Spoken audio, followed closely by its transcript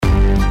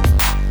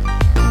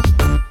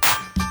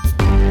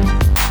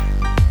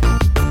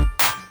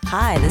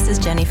is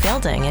Jenny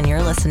Fielding, and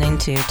you're listening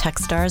to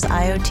Techstars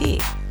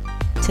IoT.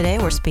 Today,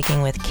 we're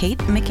speaking with Kate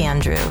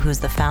McAndrew, who's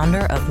the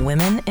founder of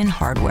Women in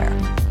Hardware.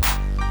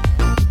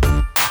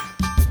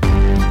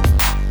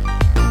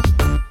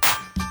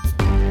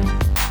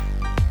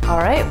 All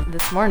right,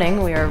 this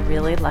morning we are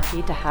really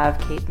lucky to have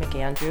Kate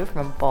McAndrew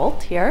from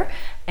Bolt here,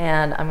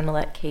 and I'm going to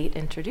let Kate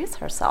introduce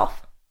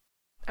herself.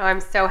 Oh, I'm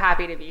so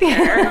happy to be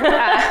here.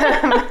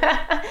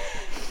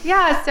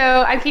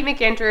 So I'm Kate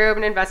McAndrew. I'm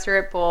an investor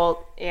at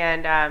Bolt,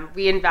 and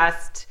we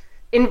invest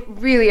in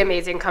really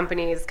amazing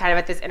companies kind of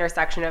at this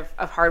intersection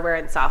of hardware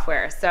and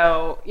software.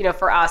 So,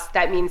 for us,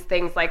 that means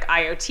things like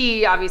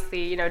IoT.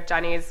 Obviously,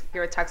 Jenny's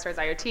here with Techstars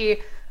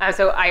IoT.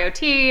 So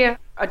IoT,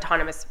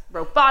 autonomous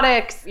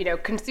robotics,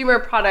 consumer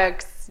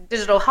products,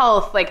 digital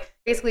health, like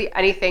basically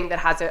anything that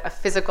has a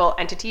physical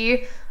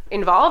entity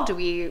involved,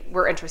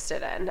 we're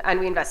interested in. And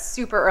we invest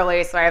super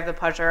early. So I have the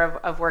pleasure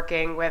of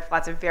working with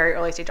lots of very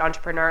early stage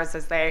entrepreneurs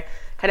as they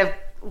kind of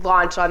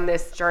launch on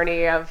this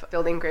journey of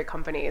building great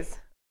companies.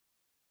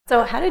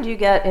 So how did you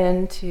get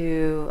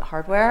into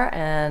hardware?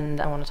 And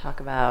I want to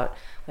talk about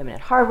women in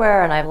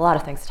hardware, and I have a lot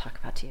of things to talk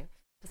about to you.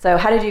 So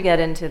how did you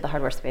get into the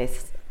hardware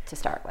space to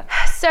start with?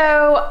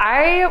 So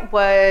I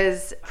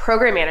was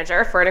program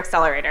manager for an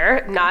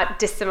accelerator, not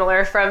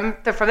dissimilar from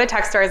the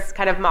Techstars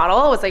kind of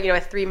model. It was like, a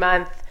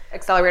 3-month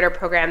accelerator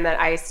program that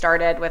I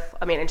started with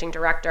a managing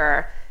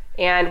director.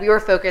 And we were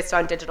focused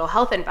on digital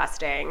health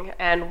investing.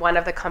 And one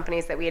of the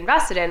companies that we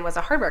invested in was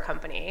a hardware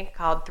company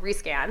called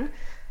 3Scan.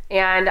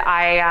 And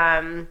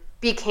I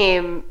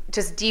became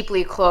just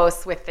deeply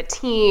close with the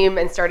team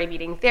and started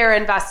meeting their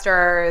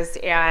investors.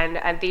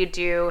 And they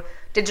do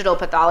digital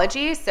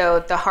pathology. So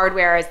the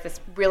hardware is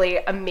this really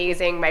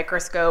amazing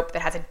microscope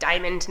that has a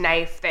diamond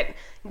knife that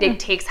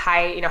takes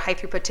high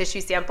throughput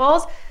tissue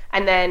samples.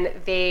 And then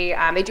they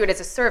do it as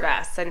a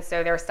service. And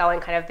so they're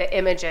selling kind of the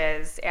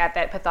images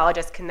that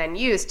pathologists can then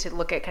use to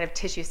look at kind of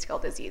tissue scale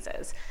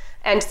diseases.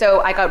 And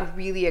so I got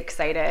really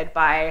excited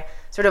by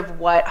sort of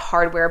what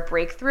hardware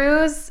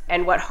breakthroughs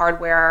and what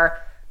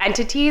hardware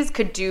entities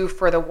could do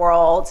for the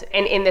world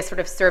and in this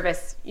sort of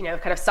service, kind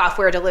of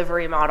software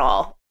delivery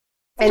model.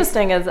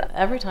 Interesting is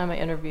every time I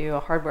interview a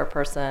hardware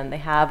person, they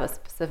have a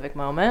specific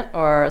moment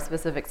or a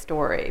specific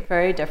story,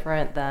 very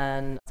different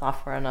than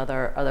software and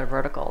other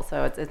verticals.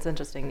 So it's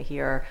interesting to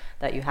hear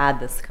that you had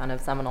this kind of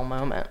seminal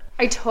moment.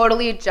 I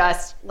totally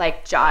just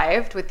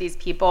jived with these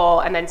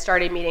people and then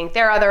started meeting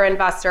their other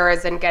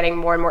investors and getting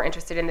more and more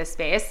interested in this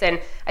space. And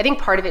I think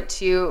part of it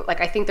too,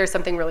 I think there's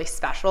something really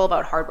special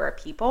about hardware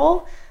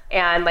people.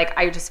 And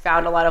I just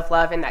found a lot of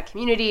love in that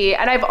community.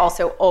 And I've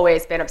also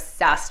always been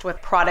obsessed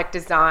with product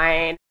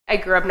design. I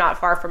grew up not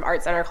far from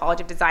Art Center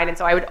College of Design, and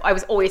so I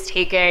was always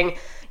taking,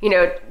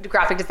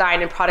 graphic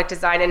design and product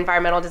design,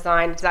 environmental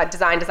design.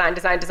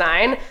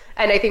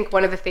 And I think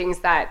one of the things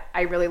that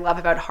I really love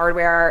about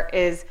hardware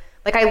is,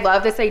 I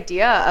love this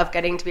idea of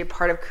getting to be a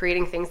part of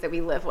creating things that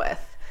we live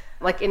with,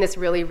 in this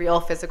really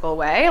real physical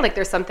way.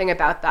 There's something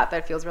about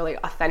that feels really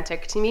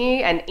authentic to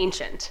me and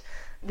ancient.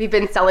 We've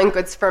been selling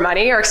goods for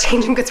money or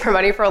exchanging goods for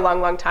money for a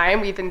long, long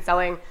time. We've been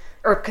selling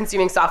or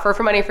consuming software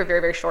for money for a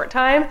very, very short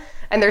time.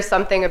 And there's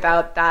something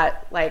about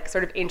that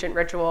sort of ancient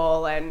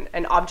ritual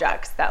and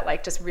objects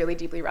that just really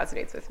deeply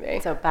resonates with me.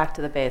 So back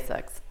to the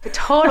basics.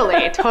 Totally.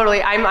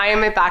 I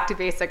am a back to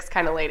basics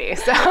kind of lady.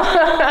 So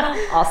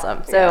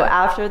awesome. So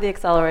after the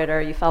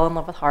accelerator, you fell in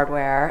love with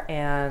hardware,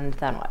 and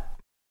then what?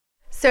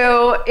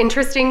 So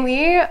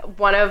interestingly,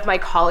 one of my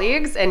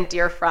colleagues and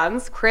dear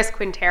friends, Chris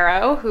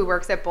Quintero, who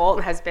works at Bolt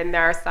and has been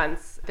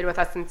with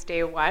us since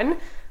day one,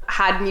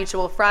 had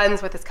mutual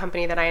friends with this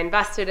company that I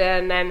invested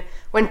in. And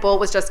when Bolt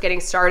was just getting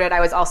started, I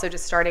was also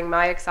just starting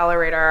my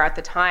accelerator at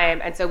the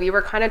time. And so we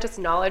were kind of just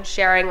knowledge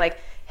sharing,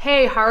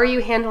 hey, how are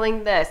you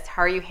handling this?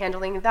 How are you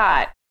handling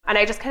that? And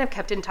I just kind of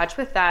kept in touch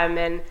with them.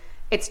 And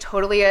it's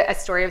totally a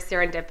story of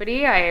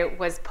serendipity. I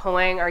was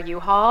pulling our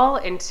U-Haul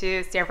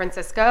into San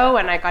Francisco,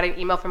 and I got an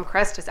email from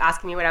Chris just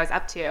asking me what I was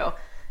up to.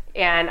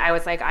 And I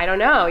was like, I don't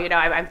know,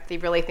 I'm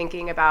really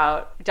thinking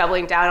about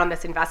doubling down on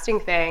this investing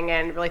thing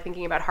and really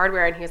thinking about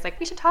hardware. And he was like,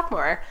 we should talk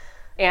more.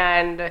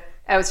 And it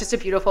was just a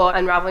beautiful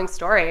unraveling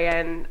story.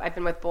 And I've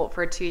been with Bolt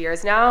for 2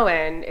 years now,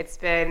 and it's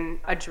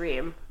been a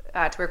dream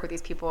to work with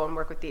these people and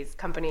work with these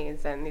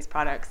companies and these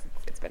products.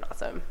 It's been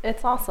awesome.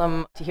 It's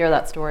awesome to hear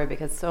that story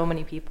because so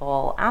many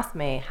people ask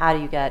me, how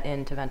do you get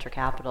into venture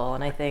capital?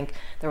 And I think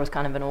there was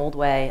kind of an old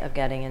way of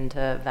getting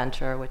into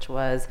venture, which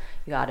was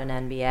you got an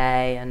MBA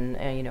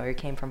and you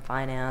came from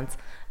finance.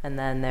 And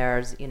then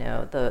there's,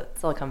 the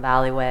Silicon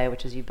Valley way,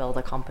 which is you build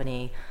a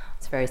company,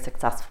 it's very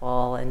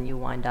successful, and you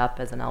wind up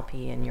as an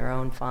LP in your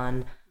own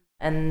fund.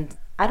 And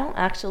I don't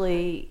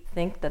actually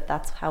think that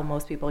that's how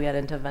most people get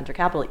into venture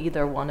capital,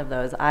 either one of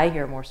those. I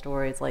hear more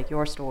stories like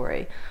your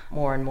story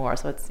more and more.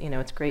 So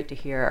it's great to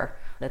hear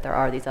that there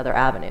are these other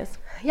avenues.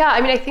 Yeah,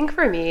 I think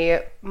for me,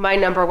 my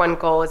number one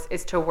goal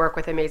is to work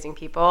with amazing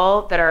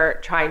people that are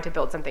trying to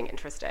build something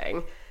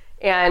interesting.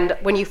 And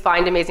when you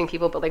find amazing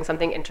people building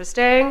something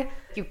interesting,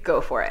 you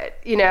go for it,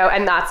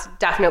 and that's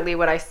definitely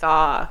what I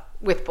saw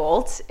with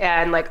Bolt,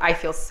 and like I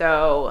feel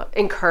so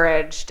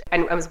encouraged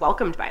and I was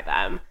welcomed by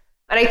them.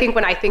 And I think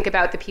when I think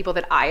about the people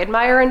that I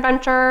admire in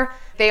venture,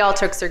 they all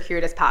took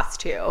circuitous paths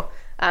too.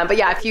 But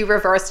yeah, if you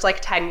reversed like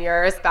 10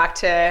 years back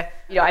to,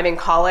 I'm in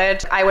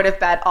college, I would have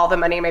bet all the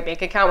money in my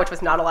bank account, which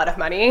was not a lot of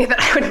money, that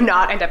I would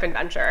not end up in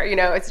venture.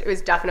 It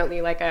was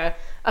definitely like a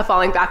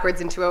falling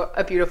backwards into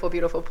a beautiful,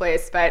 beautiful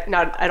place, but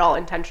not at all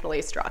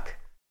intentionally struck.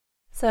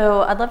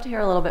 So I'd love to hear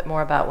a little bit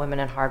more about Women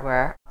in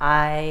Hardware.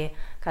 I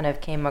kind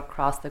of came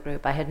across the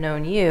group. I had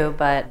known you,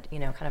 but,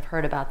 kind of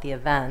heard about the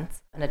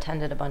events and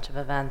attended a bunch of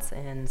events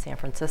in San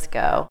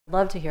Francisco. I'd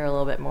love to hear a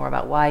little bit more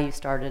about why you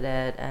started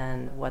it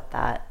and what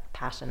that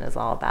passion is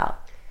all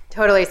about.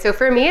 Totally. So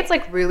for me, it's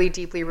like really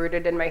deeply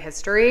rooted in my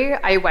history.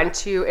 I went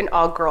to an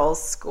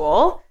all-girls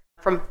school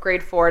from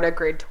grade 4 to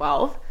grade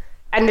 12.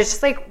 And it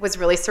just like was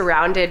really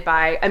surrounded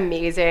by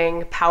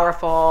amazing,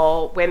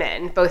 powerful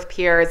women, both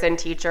peers and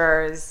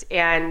teachers.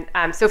 And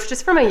so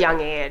just from a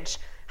young age,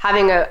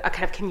 having a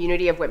kind of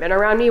community of women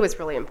around me was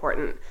really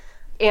important.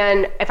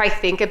 And if I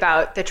think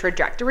about the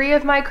trajectory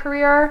of my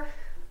career,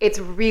 it's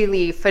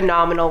really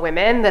phenomenal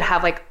women that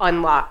have like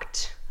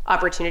unlocked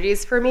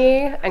opportunities for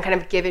me and kind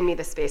of given me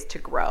the space to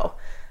grow.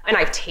 And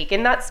I've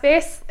taken that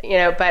space,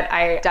 but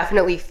I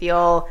definitely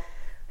feel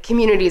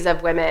communities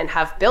of women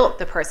have built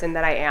the person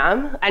that I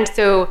am. And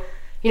so,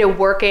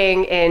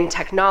 working in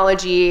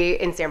technology,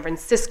 in San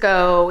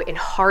Francisco, in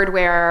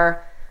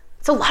hardware,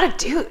 it's a lot of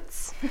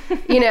dudes,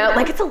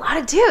 it's a lot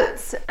of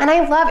dudes. And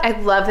I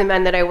love the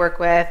men that I work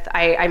with.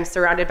 I'm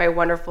surrounded by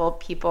wonderful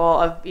people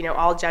of,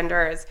 all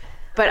genders,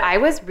 but I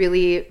was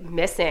really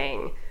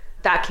missing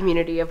that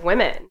community of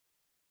women.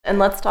 And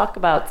let's talk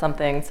about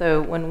something.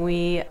 So when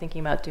we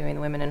thinking about doing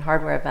the Women in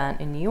Hardware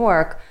event in New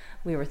York,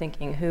 we were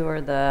thinking, who are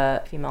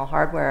the female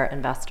hardware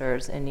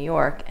investors in New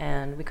York?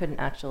 And we couldn't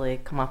actually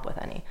come up with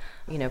any.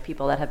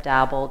 People that have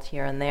dabbled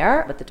here and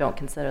there, but that don't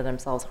consider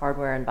themselves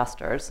hardware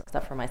investors,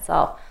 except for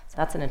myself. So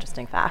that's an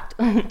interesting fact.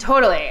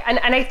 Totally. And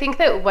I think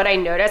that what I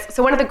noticed,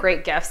 so one of the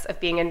great gifts of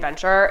being in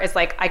venture is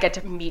like I get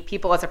to meet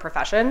people as a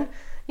profession,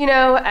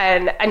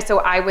 and so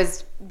I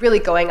was really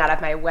going out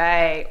of my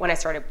way when I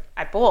started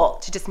at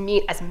Bolt to just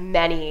meet as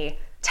many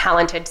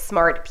talented,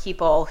 smart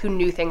people who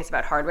knew things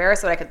about hardware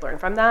so that I could learn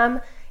from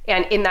them.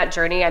 And in that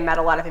journey, I met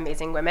a lot of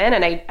amazing women,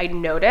 and I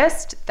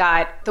noticed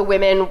that the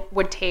women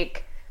would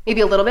take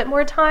maybe a little bit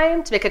more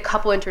time to make a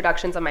couple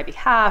introductions on my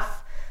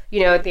behalf.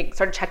 They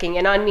started checking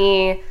in on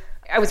me.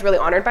 I was really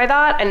honored by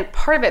that. And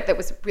part of it that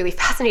was really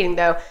fascinating,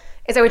 though,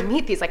 is I would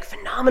meet these like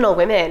phenomenal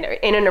women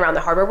in and around the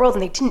hardware world,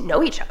 and they didn't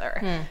know each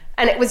other.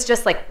 And it was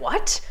just like,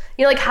 what?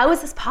 How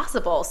is this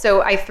possible?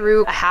 So I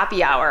threw a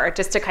happy hour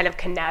just to kind of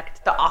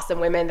connect the awesome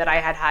women that I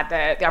had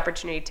the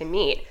opportunity to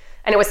meet.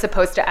 And it was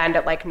supposed to end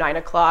at like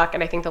 9:00.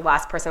 And I think the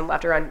last person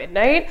left around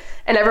midnight.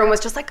 And everyone was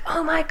just like,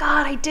 oh my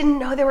God, I didn't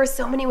know there were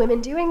so many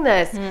women doing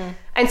this.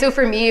 And so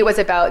for me, it was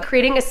about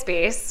creating a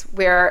space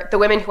where the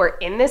women who are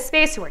in this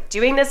space, who are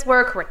doing this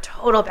work, who are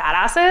total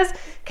badasses,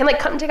 can like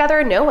come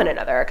together and know one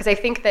another. Because I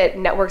think that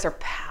networks are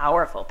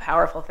powerful,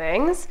 powerful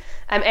things.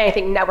 And I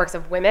think networks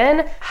of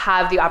women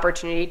have the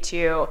opportunity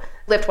to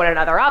lift one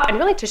another up and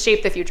really to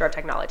shape the future of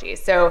technology.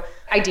 So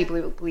I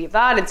deeply believe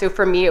that. And so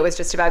for me, it was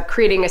just about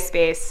creating a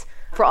space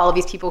for all of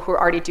these people who are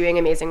already doing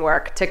amazing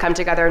work to come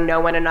together, know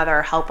one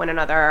another, help one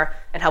another,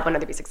 and help one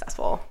another be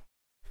successful.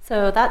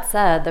 So that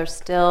said, there's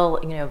still,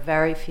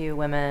 very few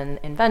women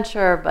in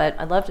venture, but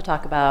I'd love to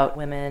talk about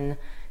women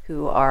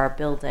who are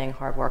building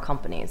hardware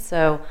companies.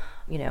 So,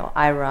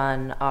 I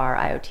run our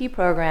IoT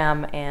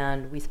program,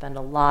 and we spend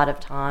a lot of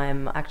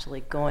time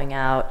actually going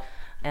out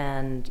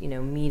and,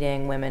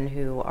 meeting women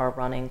who are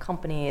running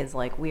companies.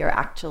 Like, we are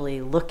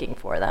actually looking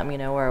for them,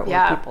 where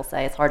people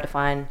say it's hard to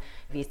find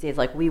VCs.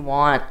 Like,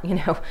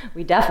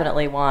 we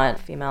definitely want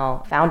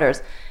female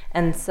founders.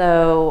 And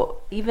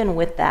so even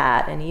with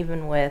that, and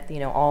even with,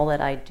 all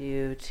that I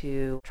do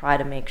to try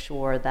to make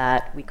sure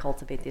that we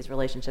cultivate these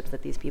relationships,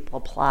 that these people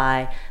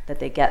apply, that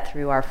they get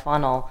through our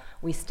funnel,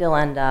 we still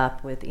end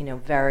up with,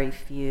 very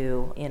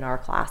few in our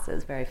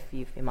classes, very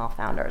few female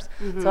founders.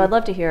 So I'd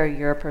love to hear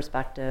your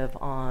perspective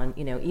on,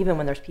 even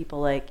when there's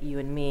people like you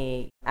and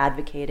me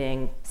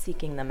advocating,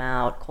 seeking them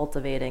out,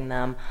 cultivating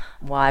them,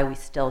 why we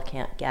still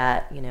can't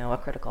get, a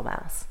critical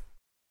mass.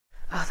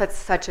 Oh, that's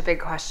such a big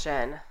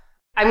question.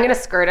 I'm going to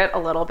skirt it a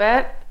little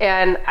bit,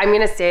 and I'm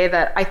going to say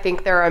that I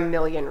think there are a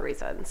million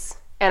reasons.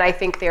 And I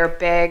think they're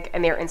big,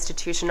 and they're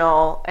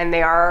institutional, and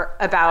they are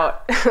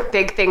about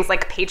big things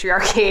like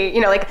patriarchy.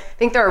 I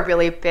think there are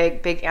really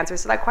big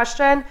answers to that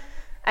question.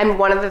 And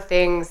one of the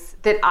things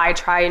that I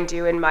try and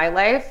do in my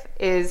life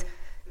is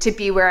to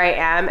be where I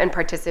am and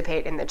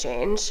participate in the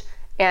change.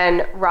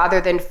 And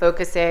rather than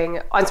focusing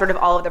on sort of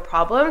all of the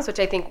problems, which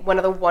I think one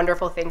of the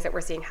wonderful things that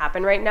we're seeing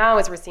happen right now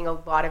is we're seeing a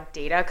lot of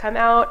data come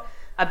out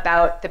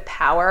about the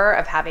power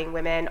of having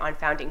women on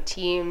founding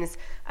teams,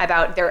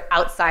 about their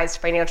outsized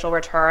financial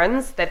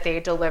returns that they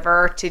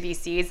deliver to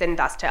VCs and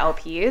thus to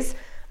LPs,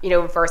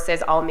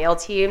 versus all male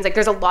teams. Like,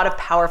 there's a lot of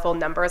powerful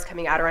numbers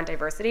coming out around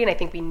diversity, and I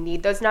think we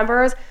need those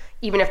numbers.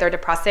 even if they're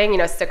depressing,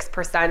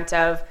 6%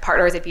 of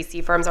partners at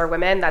VC firms are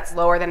women. That's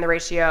lower than the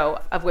ratio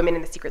of women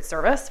in the Secret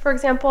Service, for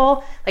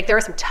example. Like, there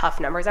are some tough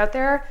numbers out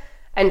there.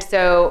 And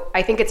so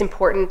I think it's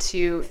important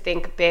to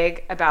think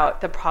big about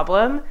the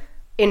problem.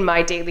 In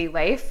my daily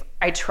life,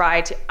 I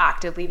try to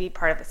actively be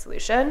part of the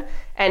solution.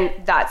 And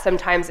that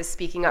sometimes is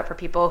speaking up for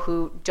people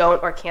who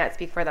don't or can't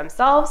speak for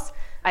themselves.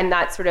 And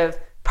that's sort of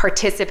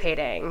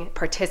participating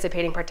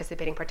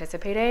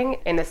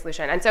in the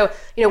solution. And so,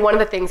 one of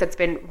the things that's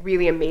been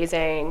really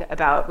amazing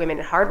about Women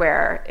in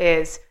Hardware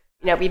is,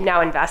 we've now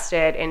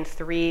invested in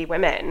 3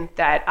 women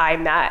that I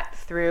met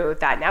through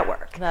that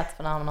network. That's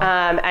phenomenal.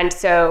 And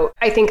so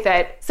I think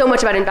that so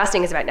much about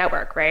investing is about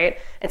network, right?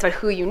 It's about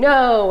who you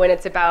know, and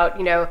it's about,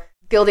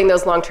 building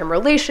those long-term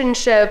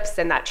relationships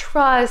and that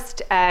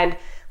trust. And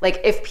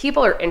like, if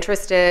people are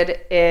interested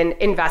in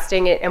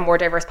investing in a more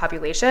diverse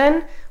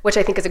population, which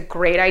I think is a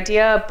great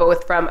idea,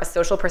 both from a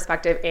social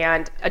perspective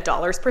and a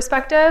dollars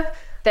perspective,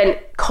 then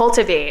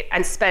cultivate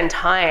and spend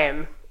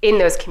time in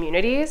those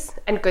communities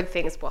and good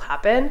things will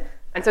happen.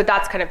 And so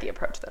that's kind of the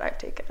approach that I've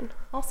taken.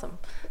 Awesome.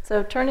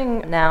 So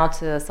turning now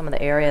to some of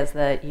the areas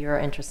that you're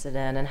interested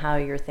in and how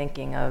your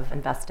thinking of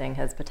investing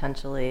has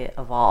potentially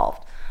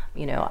evolved.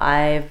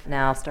 I've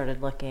now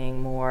started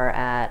looking more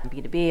at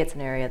B2B. It's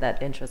an area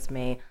that interests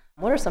me.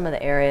 What are some of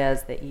the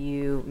areas that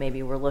you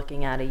maybe were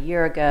looking at a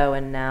year ago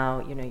and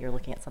now, you're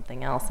looking at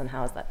something else, and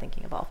how has that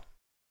thinking evolved?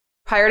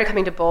 Prior to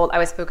coming to Bolt, I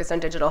was focused on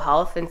digital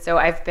health. And so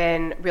I've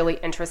been really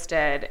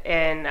interested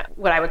in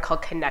what I would call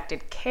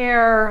connected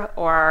care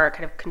or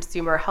kind of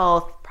consumer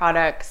health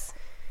products.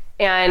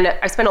 And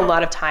I've spent a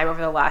lot of time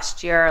over the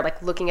last year,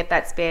 like, looking at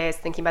that space,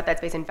 thinking about that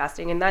space,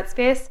 investing in that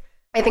space.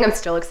 I think I'm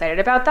still excited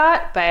about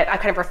that, but I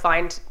kind of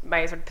refined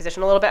my sort of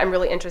position a little bit. I'm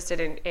really interested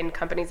in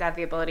companies that have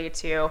the ability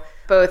to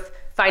both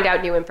find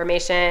out new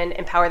information,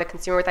 empower the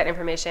consumer with that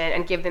information,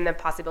 and give them the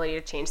possibility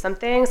to change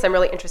something. So I'm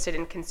really interested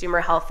in consumer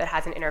health that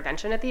has an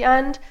intervention at the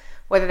end,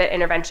 whether that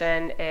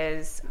intervention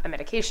is a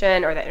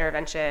medication or that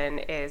intervention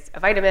is a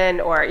vitamin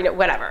or,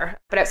 whatever.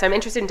 But so I'm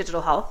interested in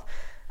digital health.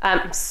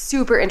 I'm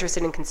super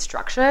interested in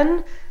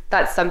construction.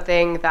 That's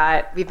something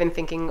that we've been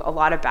thinking a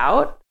lot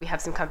about. We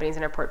have some companies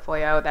in our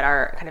portfolio that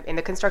are kind of in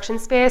the construction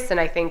space. And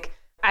I think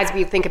as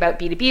we think about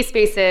B2B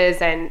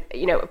spaces and,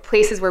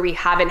 places where we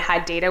haven't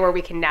had data, where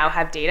we can now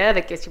have data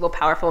that gives people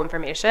powerful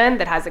information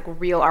that has like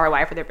real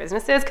ROI for their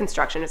businesses,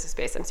 construction is a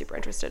space I'm super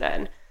interested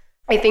in.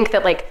 I think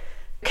that like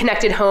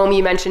connected home,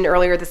 you mentioned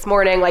earlier this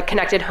morning, like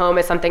connected home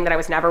is something that I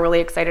was never really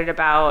excited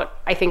about.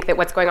 I think that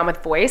what's going on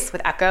with voice,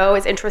 with Echo,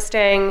 is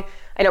interesting.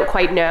 I don't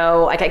quite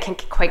know, like I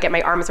can't quite get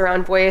my arms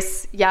around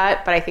voice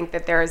yet, but I think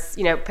that there's,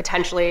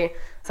 potentially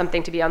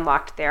something to be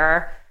unlocked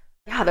there.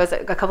 Yeah, those are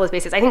a couple of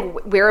spaces. I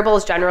think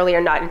wearables generally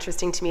are not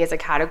interesting to me as a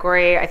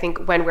category. I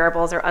think when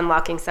wearables are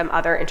unlocking some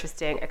other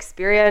interesting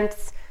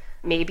experience,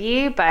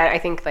 maybe, but I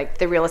think like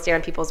the real estate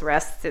on people's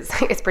wrists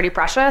is pretty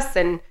precious.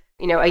 And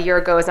a year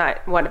ago was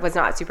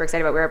not super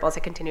excited about wearables. I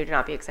continue to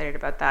not be excited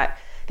about that.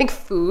 I think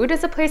food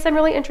is a place I'm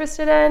really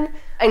interested in.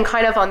 And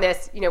kind of on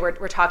this,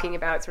 we're talking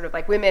about sort of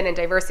like women and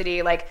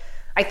diversity. Like,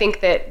 I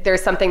think that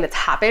there's something that's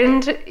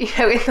happened,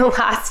 in the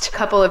last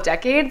couple of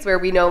decades where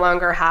we no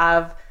longer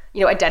have,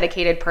 a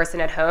dedicated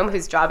person at home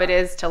whose job it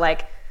is to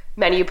like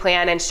menu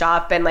plan and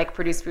shop and like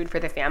produce food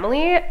for the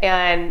family.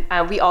 And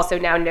we also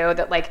now know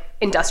that like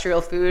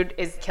industrial food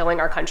is killing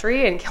our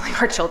country and killing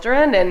our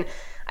children. And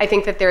I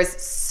think that there's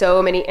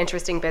so many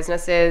interesting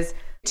businesses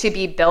to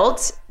be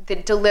built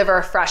that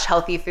deliver fresh,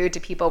 healthy food to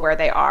people where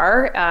they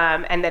are,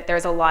 and that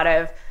there's a lot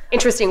of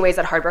interesting ways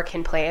that hardware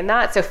can play in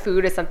that. So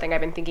food is something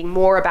I've been thinking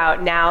more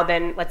about now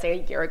than, let's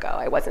say, a year ago.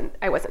 I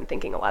wasn't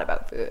thinking a lot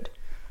about food.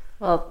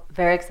 Well,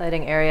 very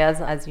exciting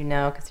areas, as you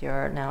know, because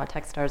you're now a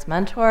Techstars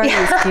mentor. You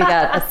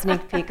got a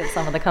sneak peek at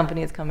some of the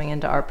companies coming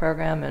into our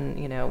program, and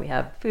we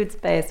have food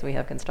space, we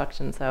have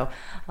construction. So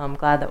I'm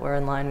glad that we're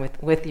in line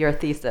with your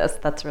thesis.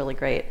 That's really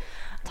great.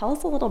 Tell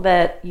us a little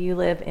bit, you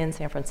live in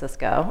San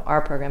Francisco,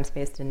 our program's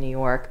based in New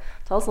York.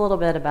 Tell us a little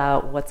bit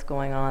about what's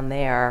going on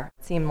there.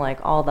 It seemed like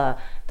all the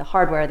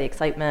hardware, the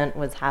excitement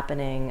was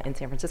happening in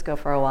San Francisco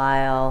for a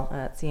while.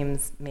 It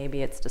seems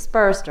maybe it's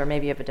dispersed, or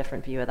maybe you have a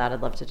different view of that.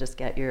 I'd love to just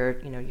get your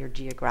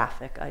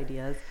geographic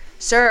ideas.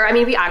 Sure. I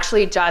mean, we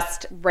actually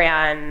just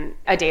ran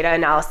a data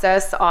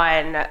analysis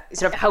on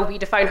sort of how we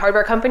define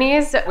hardware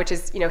companies, which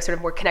is, sort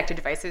of more connected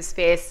devices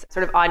space,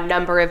 sort of on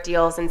number of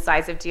deals and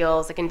size of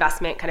deals, like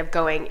investment kind of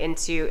going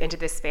into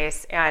this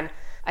space. And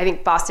I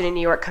think Boston and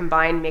New York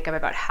combined make up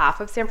about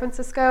half of San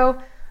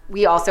Francisco.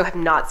 We also have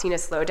not seen a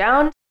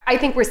slowdown. I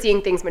think we're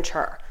seeing things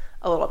mature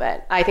a little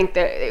bit. I think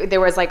that there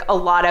was like a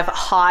lot of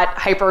hot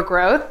hyper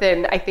growth,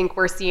 and I think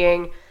we're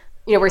seeing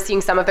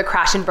some of the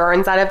crash and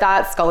burns out of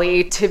that.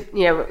 Scully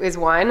is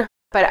one.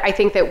 But I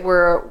think that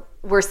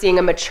we're seeing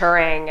a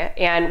maturing,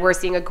 and we're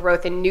seeing a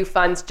growth in new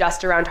funds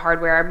just around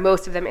hardware,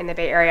 most of them in the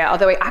Bay Area.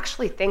 Although I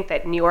actually think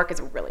that New York is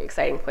a really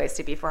exciting place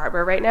to be for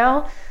hardware right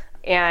now.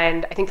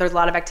 And I think there's a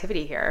lot of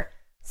activity here.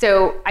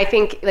 So I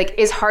think, like,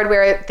 is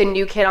hardware the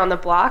new kid on the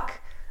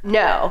block?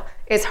 No.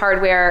 Is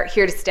hardware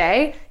here to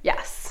stay?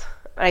 Yes.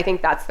 And I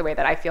think that's the way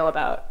that I feel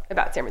about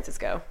San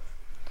Francisco.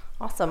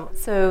 Awesome.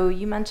 So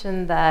you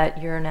mentioned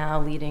that you're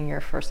now leading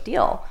your first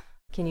deal.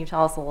 Can you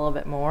tell us a little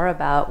bit more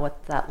about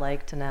what's that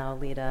like to now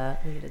lead a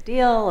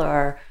deal,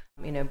 or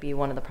be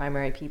one of the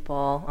primary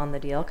people on the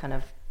deal kind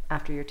of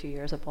after your 2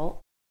 years at Bolt?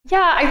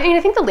 Yeah, I mean,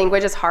 I think the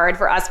language is hard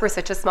for us. We're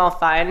such a small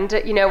fund.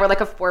 We're like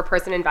a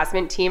 4-person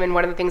investment team. And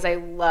one of the things I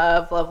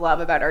love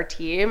about our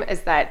team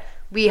is that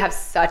we have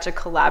such a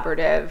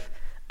collaborative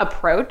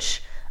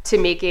approach to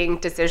making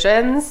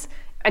decisions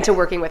and to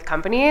working with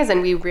companies.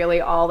 And we really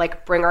all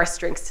like bring our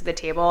strengths to the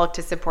table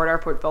to support our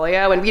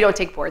portfolio. And we don't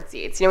take board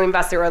seats. We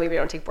invest early, we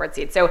don't take board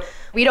seats. So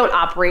we don't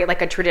operate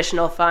like a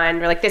traditional fund.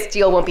 We're like, this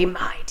deal won't be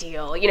my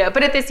deal,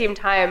 But at the same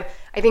time,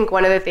 I think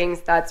one of the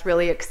things that's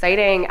really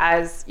exciting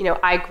as,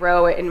 I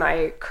grow in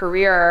my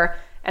career,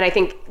 and I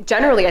think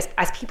generally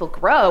as people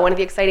grow, one of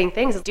the exciting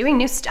things is doing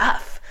new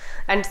stuff.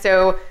 And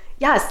so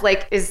yes,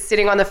 is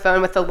sitting on the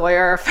phone with the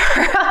lawyer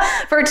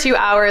for 2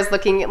 hours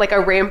looking at like a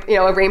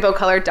rainbow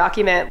colored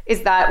document.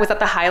 Was that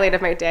the highlight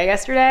of my day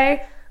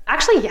yesterday?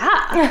 Actually,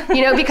 yeah,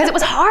 because it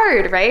was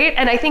hard, right?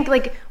 And I think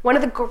one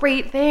of the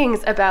great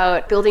things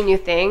about building new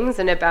things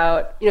and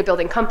about,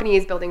 building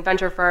companies, building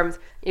venture firms,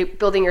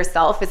 building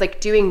yourself is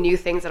doing new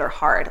things that are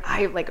hard.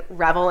 I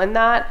revel in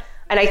that.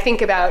 And I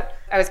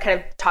was kind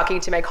of talking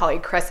to my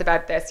colleague Chris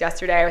about this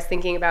yesterday. I was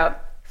thinking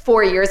about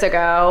 4 years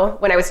ago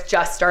when I was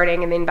just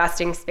starting in the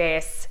investing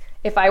space,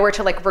 if I were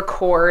to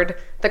record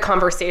the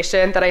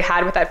conversation that I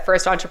had with that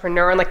first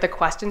entrepreneur and the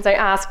questions I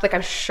asked,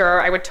 I'm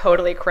sure I would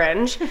totally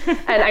cringe.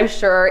 And I'm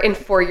sure in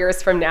 4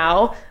 years from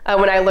now,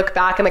 when I look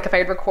back and if I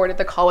had recorded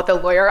the call with the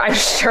lawyer, I'm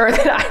sure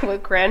that I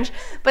would cringe.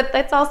 But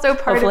that's also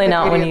part Hopefully of the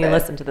not when you of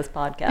listen to this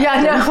podcast.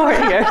 Yeah, no, 4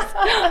 years.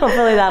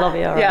 Hopefully that'll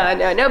be all right.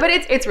 Yeah, no, but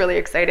it's really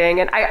exciting.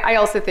 And I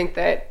also think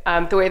that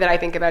the way that I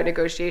think about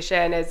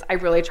negotiation is I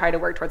really try to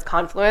work towards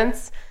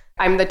confluence.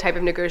 I'm the type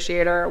of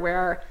negotiator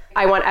where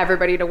I want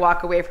everybody to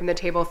walk away from the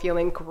table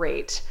feeling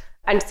great.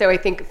 And so I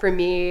think for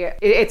me,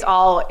 it's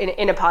all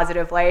in a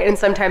positive light. And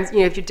sometimes,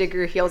 if you dig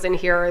your heels in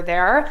here or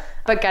there,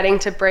 but getting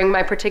to bring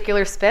my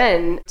particular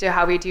spin to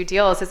how we do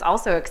deals is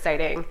also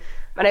exciting.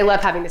 And I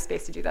love having the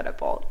space to do that at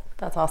Bolt.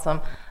 That's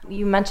awesome.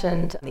 You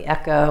mentioned the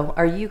Echo.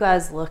 Are you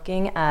guys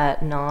looking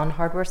at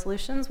non-hardware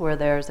solutions where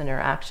there's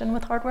interaction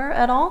with hardware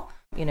at all?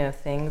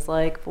 Things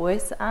like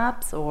voice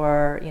apps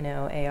or,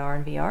 AR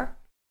and VR?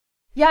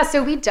 Yeah,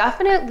 so we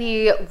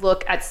definitely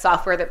look at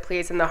software that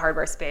plays in the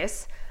hardware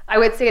space. I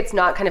would say it's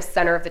not kind of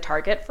center of the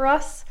target for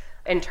us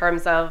in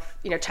terms of,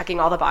 checking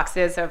all the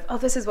boxes of,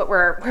 this is what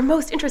we're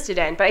most interested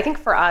in. But I think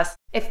for us,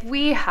 if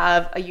we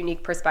have a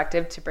unique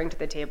perspective to bring to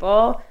the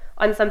table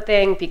on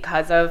something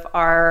because of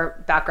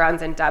our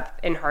backgrounds and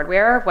depth in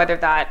hardware, whether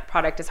that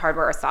product is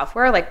hardware or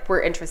software,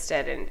 we're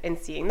interested in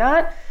seeing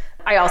that.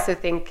 I also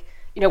think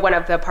one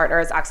of the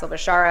partners, Axel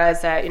Bashara,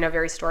 is a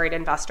very storied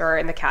investor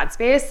in the CAD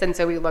space. And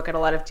so we look at a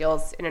lot of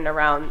deals in and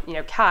around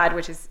CAD,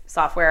 which is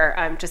software,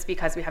 just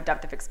because we have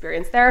depth of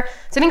experience there.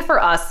 So I think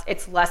for us,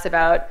 it's less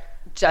about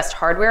just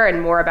hardware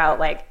and more about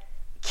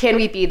can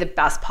we be the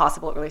best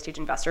possible early stage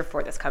investor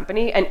for this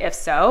company? And if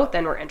so,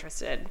 then we're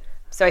interested.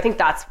 So I think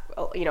that's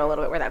a little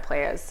bit where that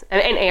play is.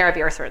 And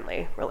AR/VR,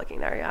 certainly, we're looking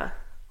there, yeah.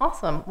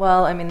 Awesome.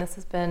 Well, this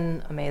has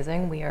been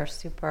amazing. We are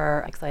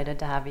super excited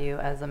to have you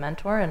as a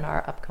mentor in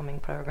our upcoming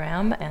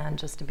program, and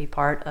just to be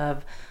part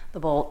of the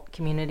Bolt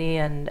community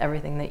and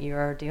everything that you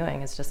are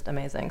doing is just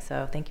amazing.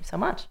 So thank you so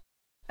much.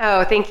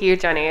 Oh, thank you,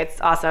 Jenny. It's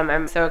awesome.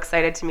 I'm so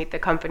excited to meet the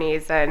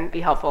companies and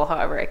be helpful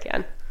however I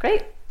can.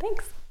 Great.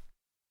 Thanks.